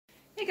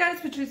Hey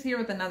guys, Patrice here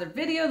with another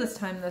video. This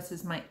time this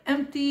is my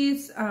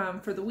empties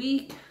for the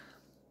week.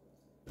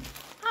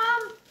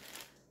 I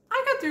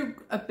got through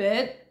a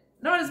bit.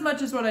 Not as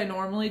much as what I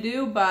normally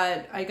do,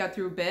 but I got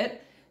through a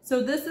bit.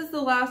 So this is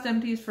the last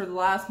empties for the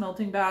last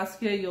melting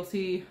basket. You'll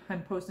see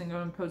I'm going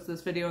to post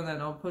this video and then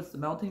I'll post the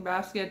melting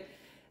basket.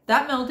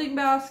 That melting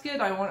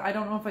basket, I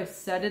don't know if I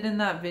said it in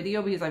that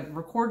video because I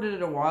recorded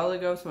it a while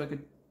ago, so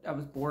I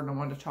was bored and I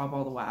wanted to chop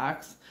all the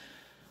wax.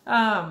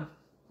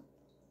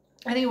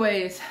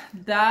 Anyways,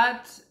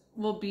 that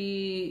will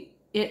be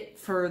it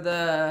for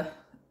the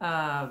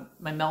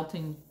my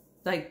melting,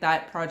 like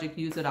that project,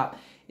 Use It Up.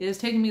 It has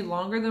taken me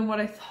longer than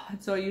what I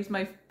thought, so I used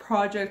my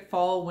project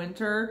fall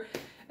winter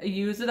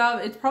Use It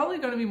Up. It's probably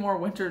going to be more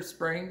winter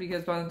spring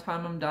because by the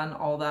time I'm done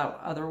all that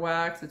other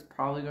wax, it's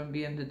probably going to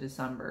be into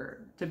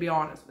December, to be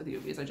honest with you,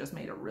 because I just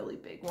made a really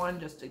big one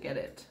just to get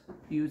it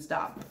used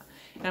up.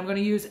 And I'm going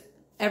to use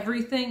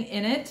everything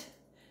in it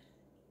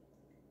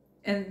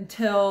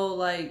until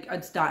like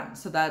it's done,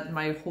 so that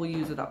my whole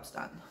Use It Up's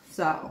done.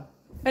 So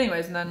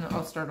anyways, and then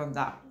I'll start on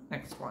that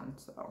next one.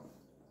 So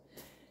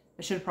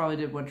I should have probably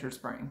did winter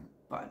spring,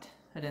 but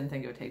I didn't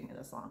think it would take me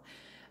this long.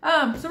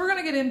 So we're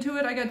gonna get into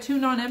it. I got two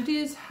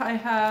non-empties. I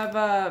have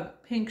a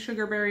pink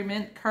sugar berry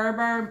mint car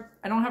bar.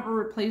 I don't have a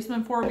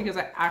replacement for it because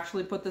I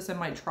actually put this in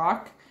my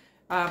truck.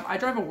 I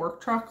drive a work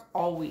truck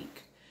all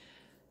week,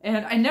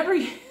 and I never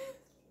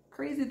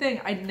crazy thing,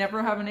 I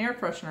never have an air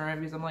freshener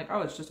because I'm like, oh,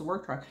 it's just a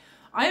work truck.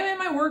 I am in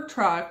my work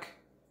truck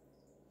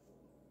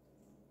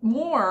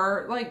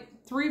more, like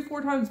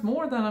 3-4 times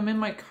more than I'm in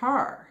my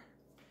car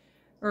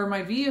or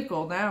my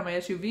vehicle now, my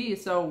SUV.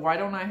 So why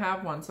don't I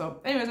have one? So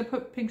anyways, I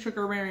put pink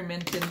sugar berry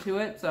mint into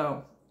it.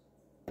 So,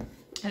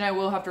 and I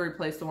will have to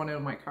replace the one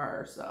in my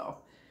car. So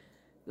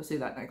you'll see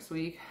that next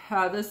week.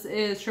 This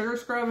is Sugar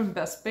Scrub and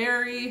Best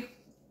Berry.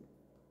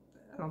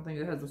 I don't think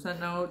it has the scent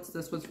notes.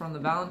 This was from the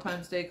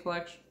Valentine's Day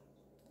collection.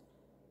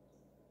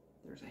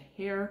 There's a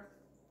hair.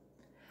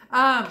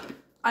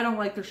 I don't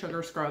like their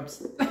sugar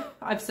scrubs.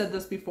 I've said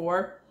this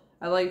before.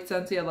 I like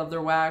Scentsy. I love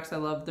their wax. I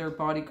love their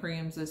body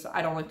creams.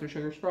 I don't like their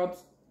sugar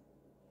scrubs.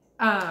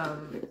 I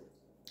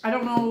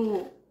don't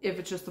know if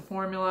it's just the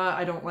formula.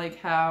 I don't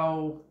like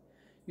how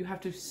you have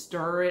to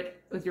stir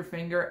it with your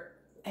finger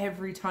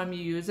every time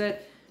you use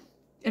it.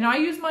 And I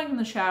use mine in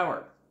the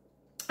shower.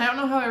 I don't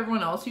know how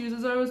everyone else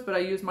uses those, but I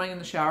use mine in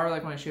the shower,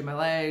 like when I shave my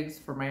legs,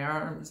 for my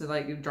arms, and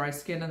like dry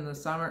skin in the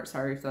summer.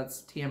 Sorry if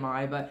that's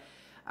TMI, but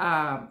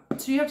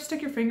so you have to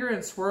stick your finger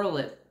and swirl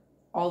it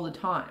all the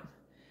time.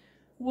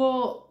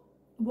 Well,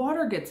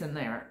 water gets in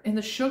there and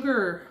the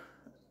sugar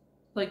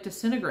like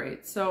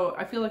disintegrates, so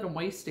I feel like I'm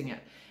wasting it.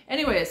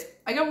 Anyways,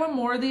 I got one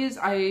more of these.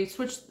 I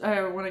switched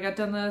when I got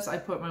done this, I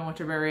put my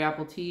winter berry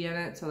apple tea in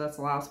it, so that's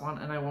the last one,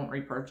 and I won't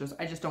repurchase.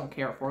 I just don't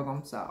care for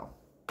them, so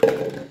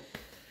I'm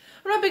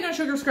not big on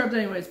sugar scrubs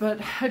anyways,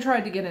 but I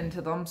tried to get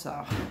into them.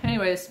 So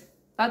anyways,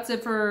 that's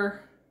it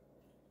for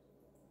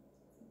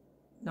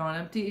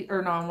non-empty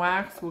or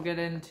non-wax. We'll get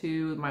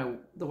into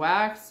the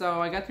wax.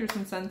 So I got through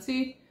some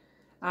Scentsy.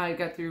 I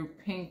got through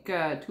pink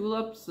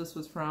tulips. This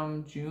was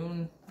from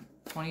June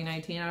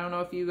 2019. I don't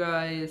know if you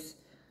guys,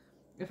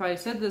 if I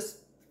said this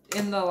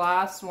in the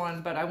last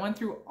one, but I went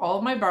through all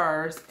of my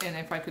bars, and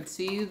if I could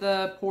see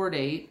the pour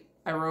date,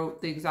 I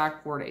wrote the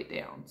exact pour date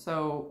down.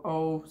 So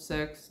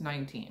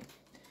 06/19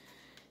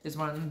 is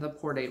when the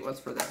pour date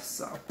was for this.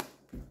 So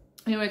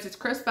anyways, it's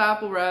crisp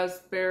apple,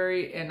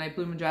 raspberry, and night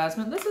bloom and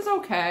jasmine. This is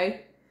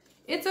okay.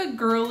 It's a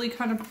girly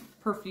kind of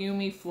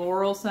perfumey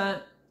floral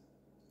scent.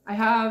 I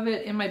have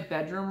it in my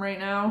bedroom right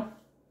now.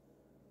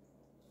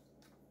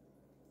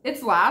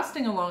 It's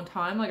lasting a long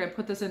time. Like, I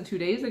put this in 2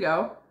 days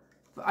ago.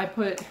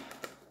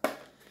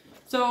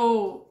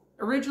 So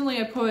originally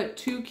I put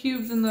 2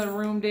 cubes in the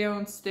room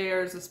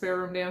downstairs, the spare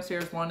room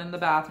downstairs, 1 in the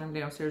bathroom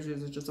downstairs,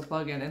 is just a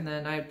plug-in, and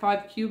then I have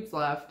 5 cubes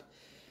left.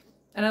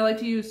 And I like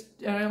to use,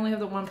 and I only have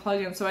the 1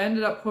 plug-in, so I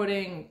ended up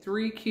putting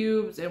 3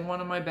 cubes in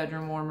one of my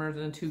bedroom warmers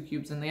and 2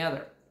 cubes in the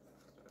other.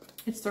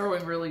 It's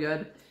throwing really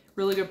good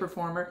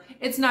performer.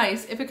 It's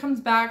nice. If it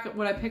comes back,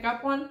 would I pick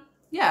up one?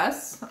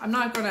 Yes. I'm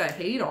not going to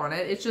hate on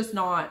it. It's just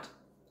not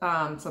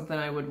something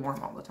I would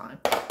warm all the time.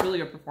 Really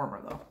good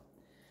performer though.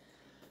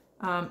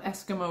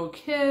 Eskimo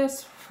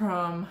Kiss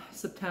from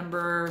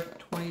September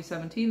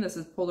 2017. This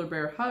is Polar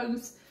Bear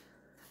Hugs.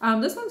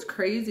 This one's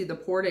crazy, the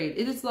pour date.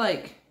 It is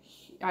like,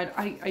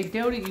 I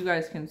doubt it you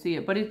guys can see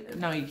it, but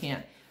no, you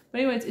can't.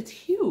 But anyways, it's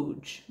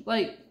huge.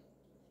 Like,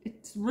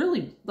 it's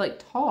really like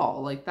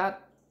tall, like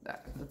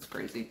that's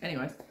crazy.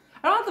 Anyways,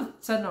 I don't have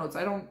the scent notes.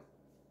 I don't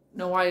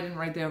know why I didn't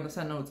write down the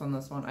scent notes on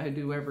this one. I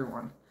do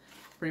everyone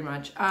pretty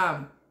much.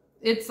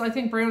 It's, I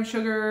think, brown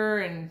sugar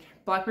and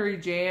blackberry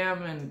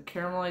jam and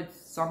caramelized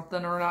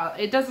something or not.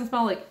 It doesn't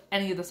smell like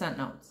any of the scent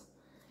notes.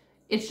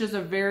 It's just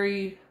a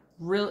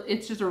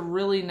it's just a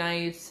really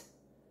nice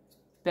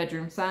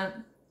bedroom scent.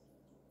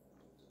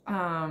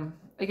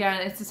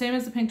 Again, it's the same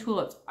as the pink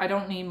tulips. I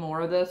don't need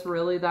more of this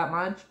really that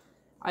much.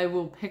 I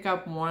will pick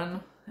up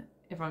one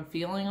if I'm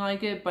feeling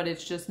like it, but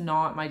it's just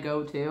not my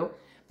go-to.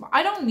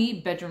 I don't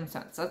need bedroom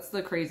scents. That's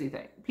the crazy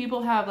thing.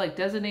 People have like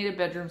designated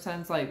bedroom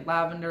scents like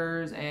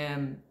lavenders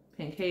and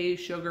pink haze,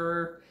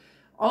 sugar,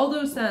 all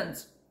those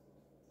scents.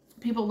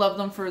 People love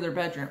them for their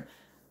bedroom.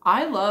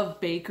 I love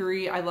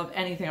bakery. I love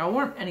anything. I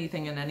want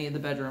anything in any of the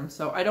bedrooms.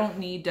 So I don't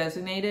need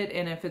designated.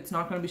 And if it's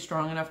not going to be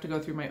strong enough to go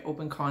through my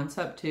open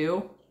concept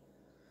too,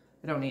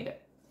 I don't need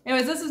it.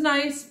 Anyways, this is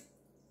nice.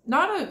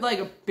 Not like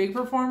a big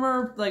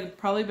performer, like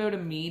probably about a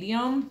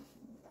medium.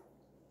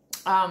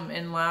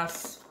 And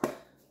lasts,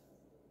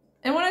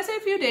 and when I say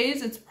a few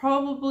days, it's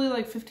probably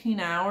like 15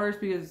 hours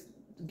because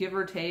give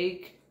or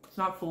take, it's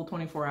not full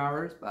 24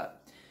 hours,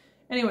 but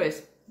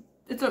anyways,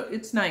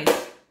 it's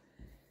nice.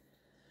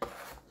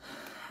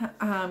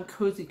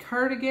 Cozy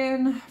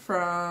cardigan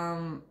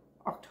from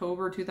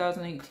October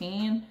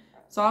 2018.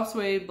 Soft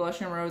suede,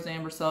 blush and rose,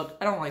 amber silk.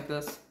 I don't like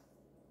this.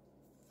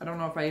 I don't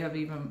know if I have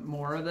even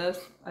more of this.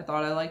 I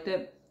thought I liked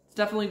it. It's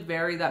definitely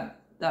very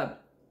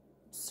that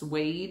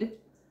suede.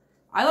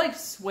 I like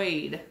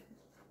suede,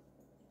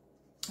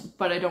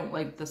 but I don't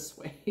like the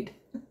suede.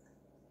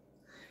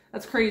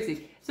 That's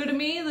crazy. So to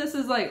me, this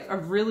is like a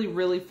really,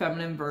 really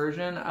feminine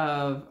version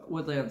of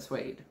woodland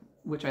suede,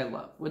 which I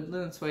love.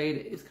 Woodland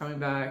suede is coming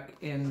back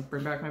in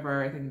Bring Back My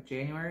Bar, I think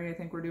January, I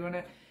think we're doing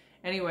it.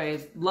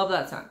 Anyways, love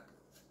that scent.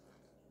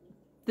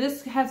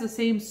 This has the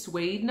same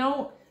suede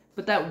note,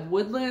 but that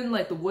woodland,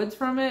 like the woods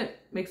from it,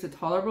 makes it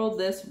tolerable.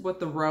 This with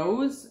the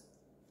rose,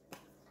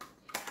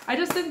 I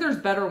just think there's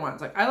better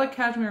ones. Like I like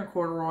cashmere and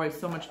corduroy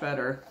so much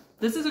better.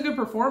 This is a good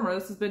performer.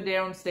 This has been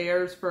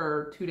downstairs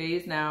for 2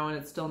 days now and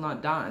it's still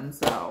not done.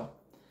 So,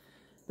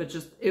 but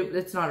just,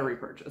 it's not a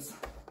repurchase.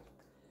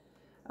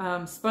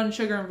 Spun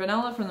Sugar and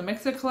Vanilla from the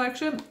Mix It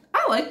collection.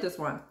 I like this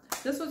one.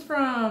 This was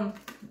from,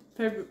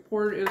 it was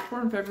poured in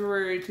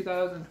February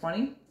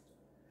 2020.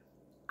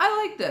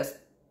 I like this.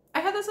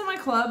 I had this in my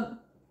club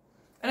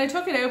and I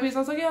took it out because I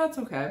was like, yeah, it's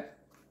okay.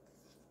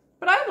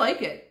 But I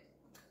like it.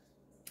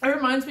 It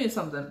reminds me of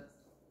something.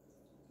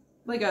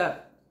 Like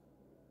a...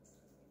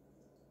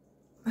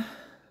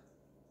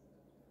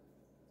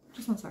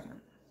 Just one second.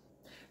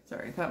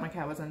 Sorry, I thought my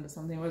cat was into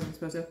something it wasn't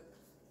supposed to.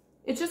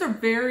 It's just a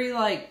very,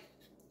 like,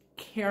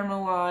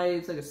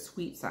 caramelized, like a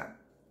sweet scent.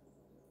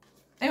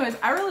 Anyways,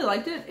 I really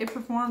liked it. It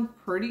performed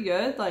pretty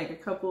good. Like, a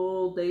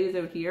couple days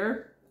out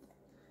here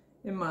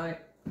in my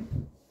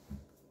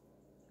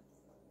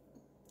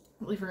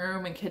living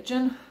room and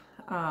kitchen.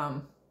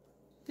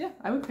 Yeah,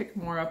 I would pick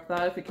more up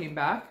that if it came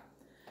back.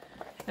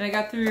 And I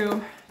got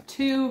through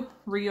 2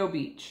 Rio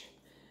Beach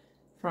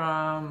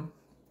from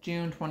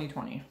June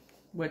 2020,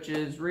 which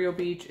is Rio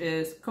Beach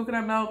is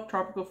coconut milk,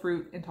 tropical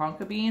fruit, and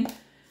tonka bean.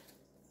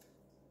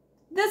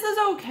 This is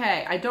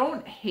okay. I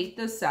don't hate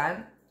this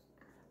scent,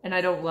 and I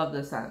don't love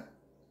this scent.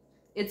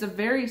 It's a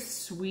very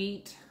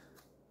sweet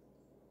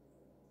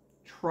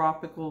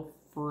tropical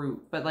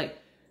fruit, but like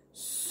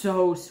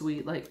so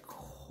sweet, like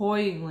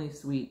cloyingly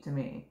sweet to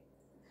me.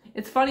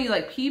 It's funny,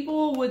 like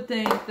people would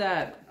think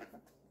that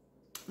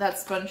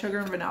Spun Sugar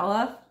and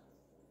Vanilla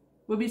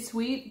would be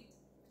sweet,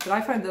 but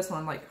I find this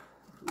one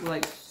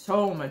like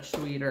so much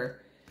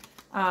sweeter.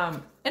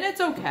 And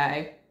it's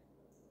okay.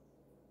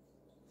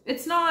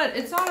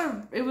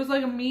 It was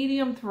like a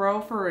medium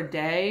throw for a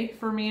day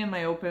for me in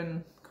my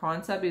open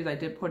concept because I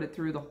did put it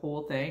through the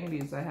whole thing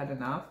because I had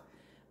enough.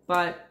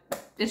 But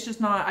it's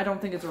just not, I don't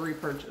think it's a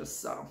repurchase,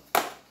 so.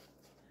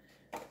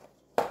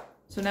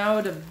 So now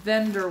to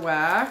vendor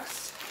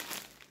wax.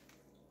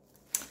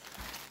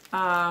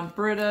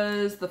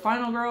 Britta's The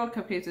Final Girl,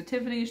 Cupcakes of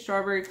Tiffany,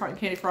 Strawberry Cotton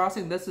Candy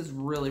Frosting. This is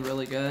really,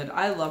 really good.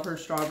 I love her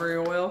strawberry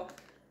oil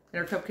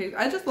and her cupcakes.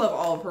 I just love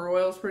all of her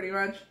oils pretty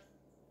much.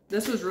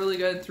 This was really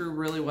good and threw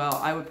really well.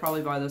 I would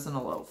probably buy this in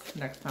a loaf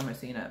next time I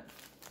seen it.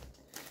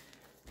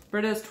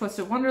 Britta's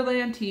Twisted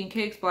Wonderland, Tea and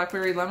Cakes,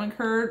 Blackberry Lemon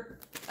Curd.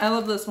 I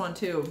love this one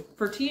too.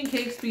 For tea and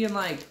cakes being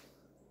like,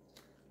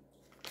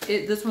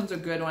 this one's a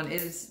good one.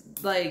 It's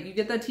like, you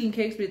get that tea and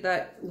cakes, but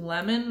that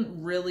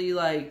lemon really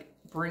like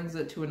brings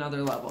it to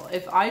another level.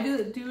 If I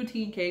do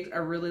tea and cakes, I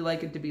really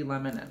like it to be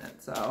lemon in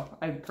it. So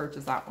I'd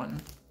purchase that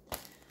one.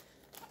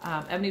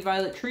 Ebony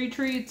Violet Tree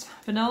Treats,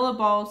 Vanilla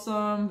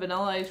Balsam,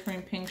 Vanilla Ice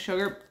Cream, Pink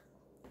Sugar.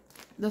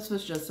 This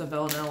was just a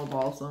vanilla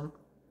balsam.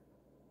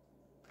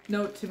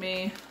 Note to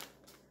me.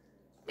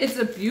 It's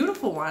a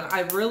beautiful one.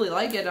 I really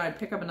like it. I'd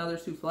pick up another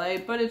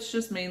souffle, but it's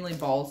just mainly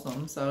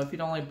balsam. So if you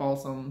don't like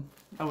balsam,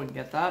 I wouldn't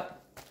get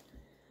that.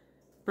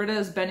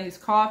 Britta's Benny's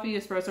Coffee,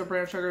 Espresso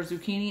Brown Sugar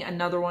Zucchini.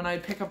 Another one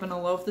I'd pick up in a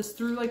loaf. This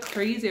threw like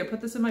crazy. I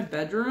put this in my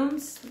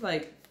bedrooms.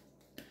 Like,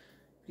 if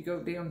you go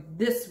down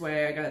this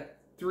way, I got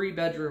 3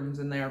 bedrooms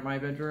in there. My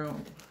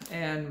bedroom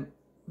and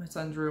my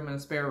son's room and a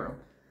spare room.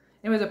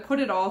 Anyways, I put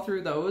it all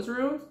through those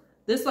rooms.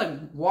 This like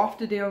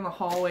wafted down the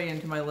hallway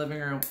into my living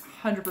room.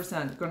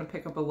 100% going to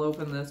pick up a loaf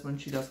in this when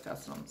she does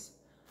customs.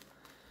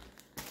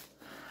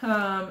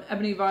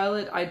 Ebony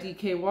Violet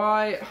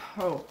IDKY.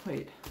 Oh,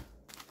 wait.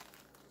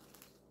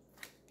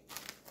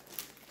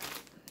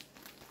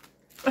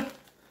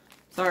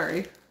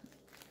 Sorry.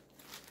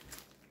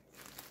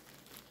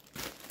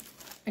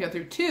 I got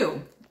through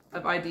 2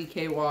 of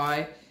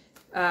IDKY.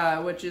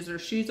 which is her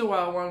She's a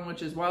Wild One,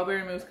 which is wild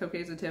berry mousse,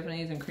 cupcakes at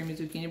Tiffany's, and creamy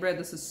zucchini bread.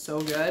 This is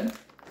so good.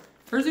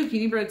 Her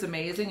zucchini bread's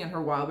amazing, and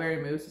her wild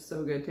berry mousse is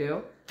so good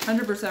too.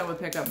 100% would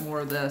pick up more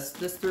of this.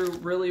 This threw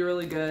really,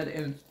 really good,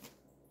 and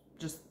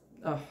just,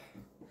 ugh.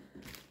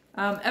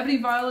 Ebony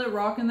Violet,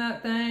 rocking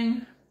that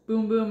thing.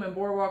 Boom Boom and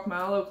Boardwalk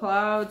Mallow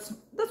Clouds.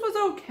 This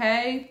was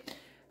okay.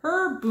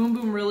 Her Boom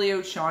Boom really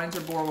outshines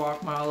her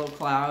Boardwalk Mallow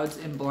Clouds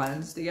and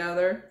blends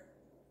together.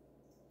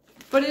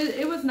 But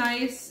it was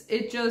nice.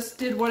 It just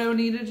did what I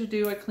needed to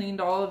do. I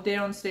cleaned all of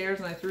downstairs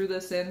and I threw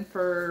this in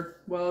for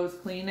while I was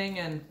cleaning,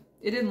 and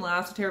it didn't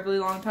last a terribly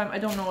long time. I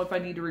don't know if I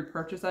need to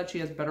repurchase that. She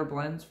has better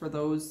blends for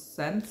those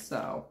scents,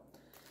 so.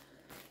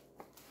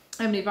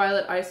 Ebony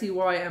Violet,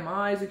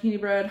 ICYMI, Zucchini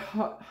Bread,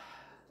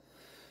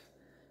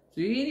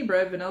 Zucchini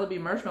Bread, Vanilla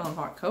Bean Marshmallow, and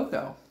Hot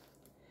Cocoa.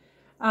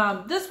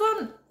 This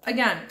one,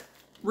 again,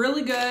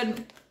 really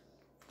good.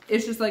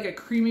 It's just like a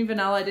creamy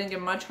vanilla. I didn't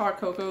get much hot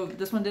cocoa.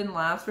 This one didn't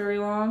last very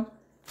long,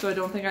 so I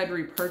don't think I'd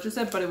repurchase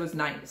it, but it was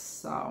nice,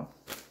 so.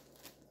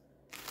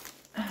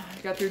 I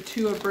got through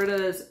 2 of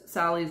Britta's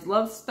Sally's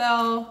Love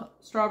Spell,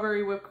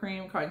 strawberry whipped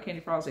cream, cotton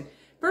candy frosting.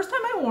 First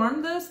time I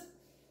warmed this,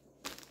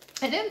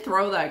 it didn't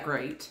throw that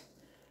great.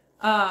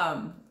 So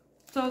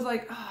I was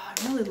like, oh,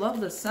 I really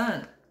love this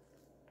scent.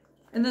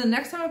 And then the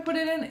next time I put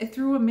it in, it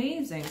threw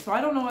amazing. So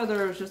I don't know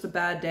whether it was just a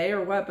bad day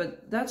or what,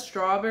 but that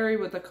strawberry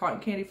with the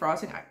cotton candy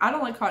frosting, I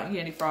don't like cotton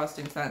candy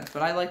frosting scents,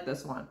 but I like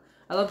this one.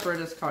 I love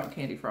Britta's cotton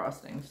candy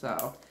frosting,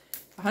 so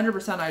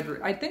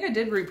 100% I think I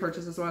did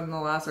repurchase this one in the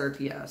last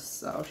RTS,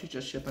 so she's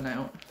just shipping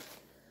out.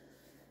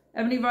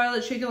 Ebony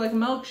Violet, Shake It Like a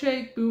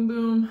Milkshake, Boom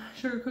Boom,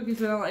 Sugar Cookies,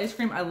 Vanilla Ice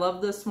Cream. I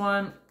love this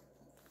one.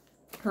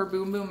 Her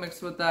Boom Boom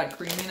mixed with that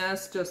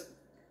creaminess just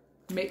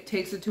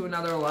takes it to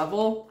another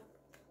level.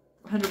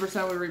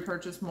 100% would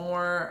repurchase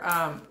more.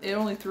 It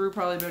only threw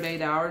probably about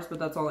 8 hours, but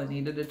that's all I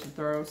needed it to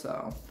throw,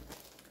 so.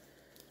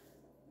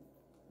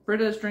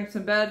 Britta's Drinks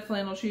in Bed,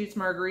 Flannel Sheets,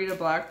 Margarita,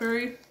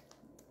 Blackberry.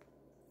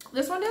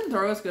 This one didn't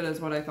throw as good as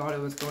what I thought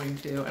it was going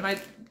to. And I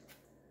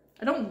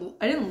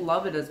didn't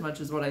love it as much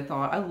as what I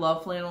thought. I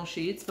love flannel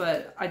sheets,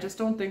 but I just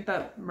don't think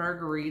that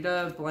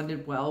Margarita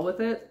blended well with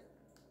it.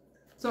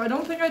 So I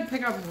don't think I'd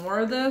pick up more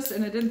of this,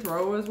 and it didn't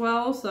throw as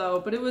well. So,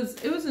 but it was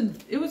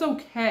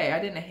okay. I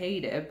didn't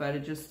hate it, but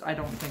I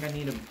don't think I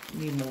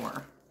need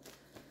more.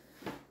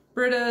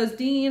 Britta's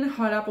Dean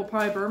Hot Apple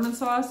Pie Bourbon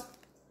Sauce.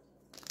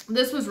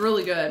 This was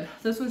really good.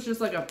 This was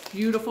just like a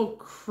beautiful,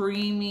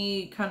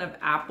 creamy kind of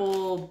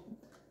apple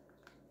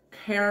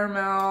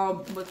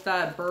caramel with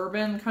that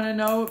bourbon kind of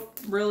note.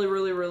 Really,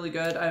 really, really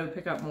good. I would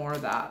pick up more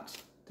of that.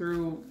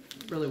 Through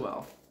really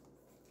well.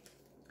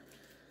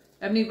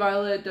 Ebony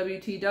Violet,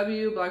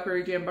 WTW,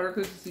 Blackberry Jam Butter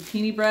Cookies,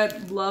 Zucchini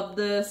Bread. Love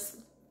this.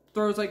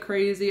 Throws like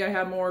crazy. I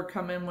have more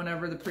come in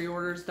whenever the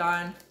pre-order's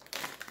done.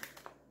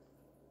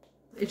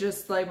 It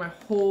just like my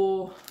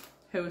whole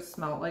house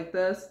smelled like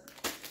this.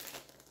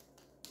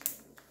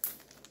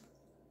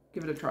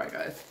 Give it a try,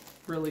 guys.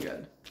 Really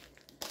good.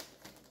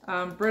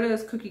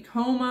 Britta's Cookie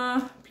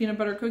Coma, Peanut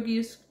Butter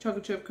Cookies,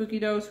 Chocolate Chip Cookie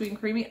Dough, Sweet and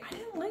Creamy. I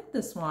didn't like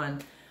this one.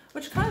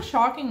 Which is kind of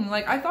shocking.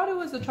 Like, I thought it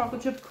was a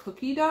chocolate chip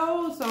cookie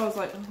dough, so I was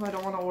like, oh, I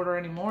don't want to order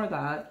any more of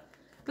that.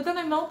 But then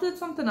I melted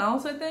something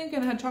else, I think,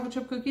 and it had chocolate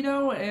chip cookie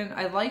dough, and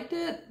I liked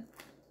it.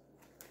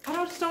 I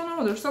just don't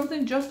know. There's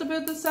something just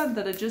about the scent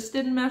that it just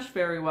didn't mesh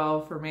very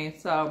well for me.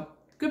 So,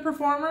 good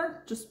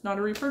performer, just not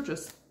a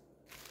repurchase.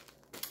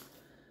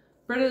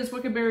 Britta's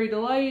Wicked Berry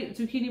Delight,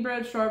 Zucchini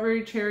Bread,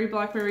 Strawberry, Cherry,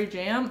 Blackberry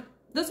Jam.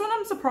 This one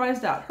I'm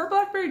surprised at. Her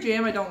Blackberry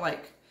Jam I don't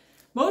like.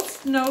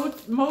 Most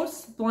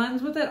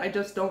blends with it I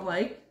just don't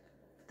like.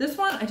 This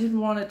one, I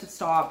didn't want it to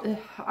stop.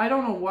 I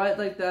don't know what,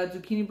 like the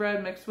zucchini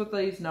bread mixed with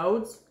these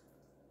notes.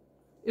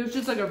 It was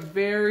just like a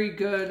very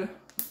good,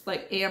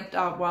 like amped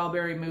up wild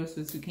berry mousse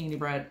with zucchini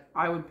bread.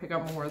 I would pick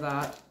up more of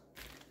that.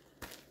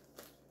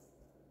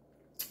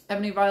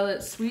 Ebony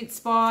Violet Sweet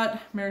Spot,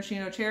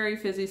 Maraschino Cherry,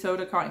 Fizzy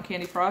Soda, Cotton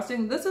Candy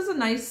Frosting. This is a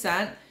nice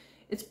scent.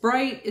 It's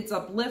bright, it's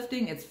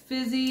uplifting, it's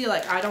fizzy.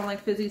 Like, I don't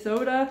like fizzy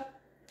soda.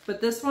 But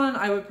this one,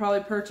 I would probably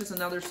purchase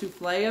another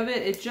souffle of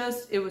it.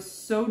 It was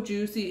so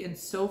juicy and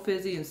so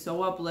fizzy and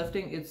so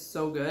uplifting. It's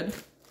so good.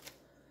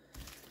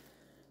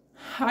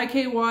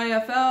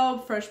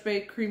 IKYFL, Fresh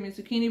Baked Creamy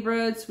Zucchini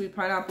Bread, Sweet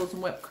Pineapples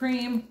and Whipped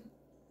Cream.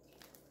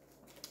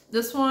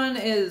 This one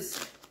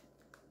it's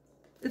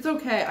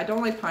okay. I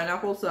don't like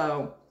pineapple,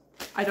 so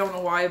I don't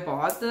know why I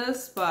bought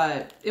this,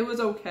 but it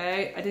was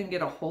okay. I didn't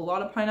get a whole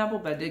lot of pineapple,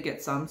 but I did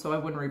get some, so I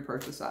wouldn't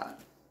repurchase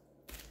that.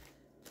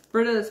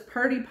 Britta's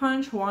Party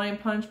Punch, Hawaiian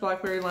Punch,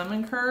 Blackberry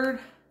Lemon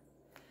Curd.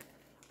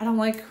 I don't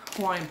like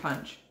Hawaiian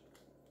Punch.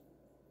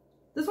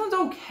 This one's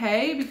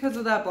okay because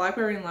of that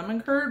Blackberry and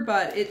Lemon Curd,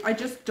 but I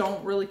just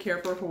don't really care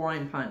for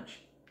Hawaiian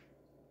Punch.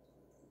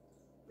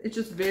 It's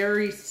just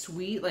very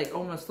sweet, like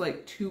almost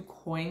like too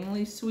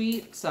coinly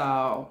sweet,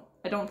 so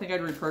I don't think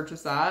I'd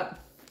repurchase that.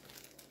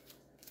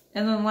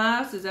 And then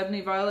last is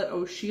Ebony Violet,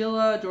 Oh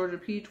Sheila, Georgia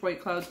Peach,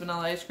 White Clouds Vanilla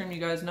Ice Cream. You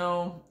guys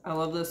know I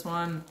love this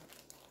one.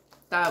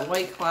 That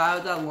white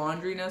cloud, that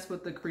laundriness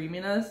with the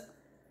creaminess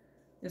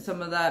and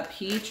some of that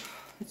peach.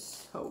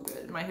 It's so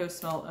good. My house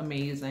smells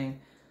amazing.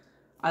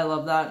 I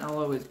love that, and I'll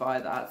always buy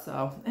that.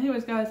 So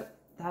anyways, guys,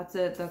 that's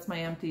it. That's my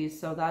empties.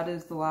 So that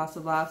is the last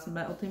of last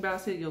melting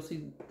basket. You'll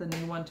see the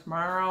new one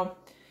tomorrow.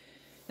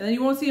 And then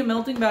you won't see a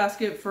melting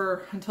basket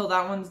until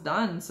that one's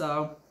done.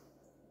 So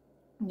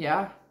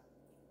yeah.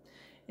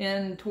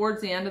 And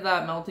towards the end of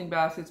that melting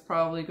basket, it's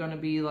probably going to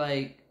be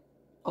like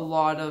a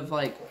lot of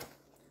like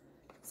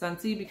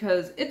Scentsy,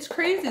 because it's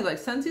crazy. Like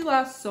Scentsy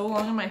lasts so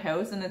long in my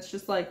house, and it's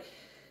just like,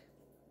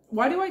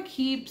 why do I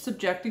keep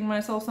subjecting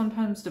myself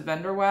sometimes to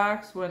vendor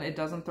wax when it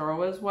doesn't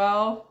throw as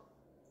well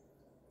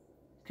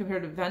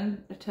compared to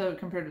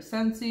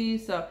Scentsy?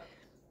 So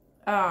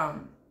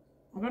I'm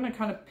going to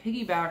kind of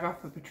piggyback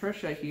off of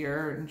Patricia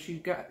here, and she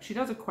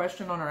does a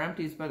question on our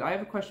empties, but I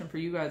have a question for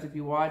you guys if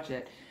you watch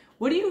it.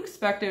 What do you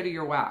expect out of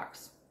your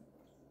wax?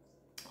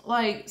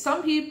 Like,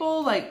 some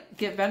people like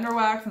get vendor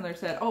wax and they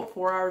said, oh,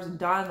 4 hours and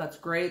done. That's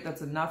great.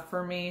 That's enough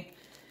for me.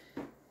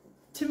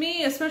 To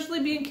me, especially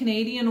being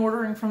Canadian,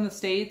 ordering from the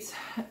States,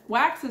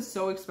 wax is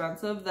so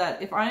expensive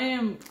that if I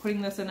am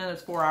putting this in and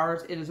it's 4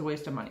 hours, it is a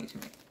waste of money to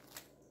me.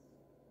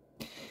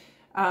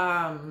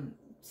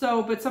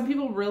 But some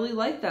people really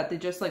like that. They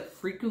just like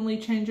frequently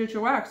change out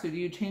your wax. So do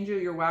you change out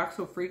your wax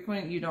so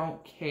frequent you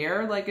don't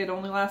care? Like it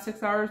only lasts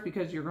 6 hours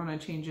because you're going to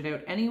change it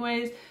out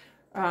anyways.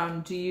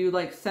 Do you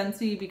like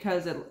Scentsy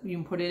because you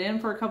can put it in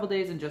for a couple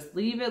days and just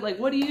leave it? Like,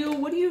 what do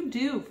you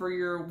do for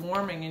your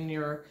warming and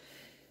your...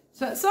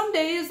 So some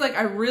days, like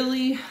I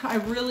really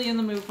in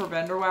the mood for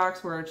vendor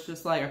wax, where it's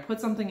just like I put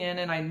something in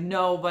and I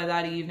know by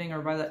that evening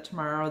or by that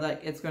tomorrow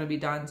that it's going to be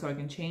done so I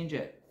can change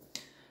it.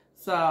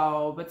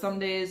 So, but some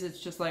days it's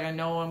just like I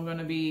know I'm going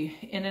to be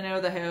in and out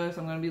of the house.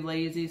 I'm going to be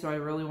lazy, so I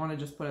really want to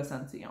just put a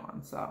Scentsy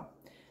on. So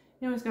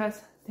anyways,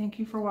 guys, thank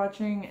you for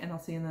watching, and I'll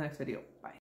see you in the next video.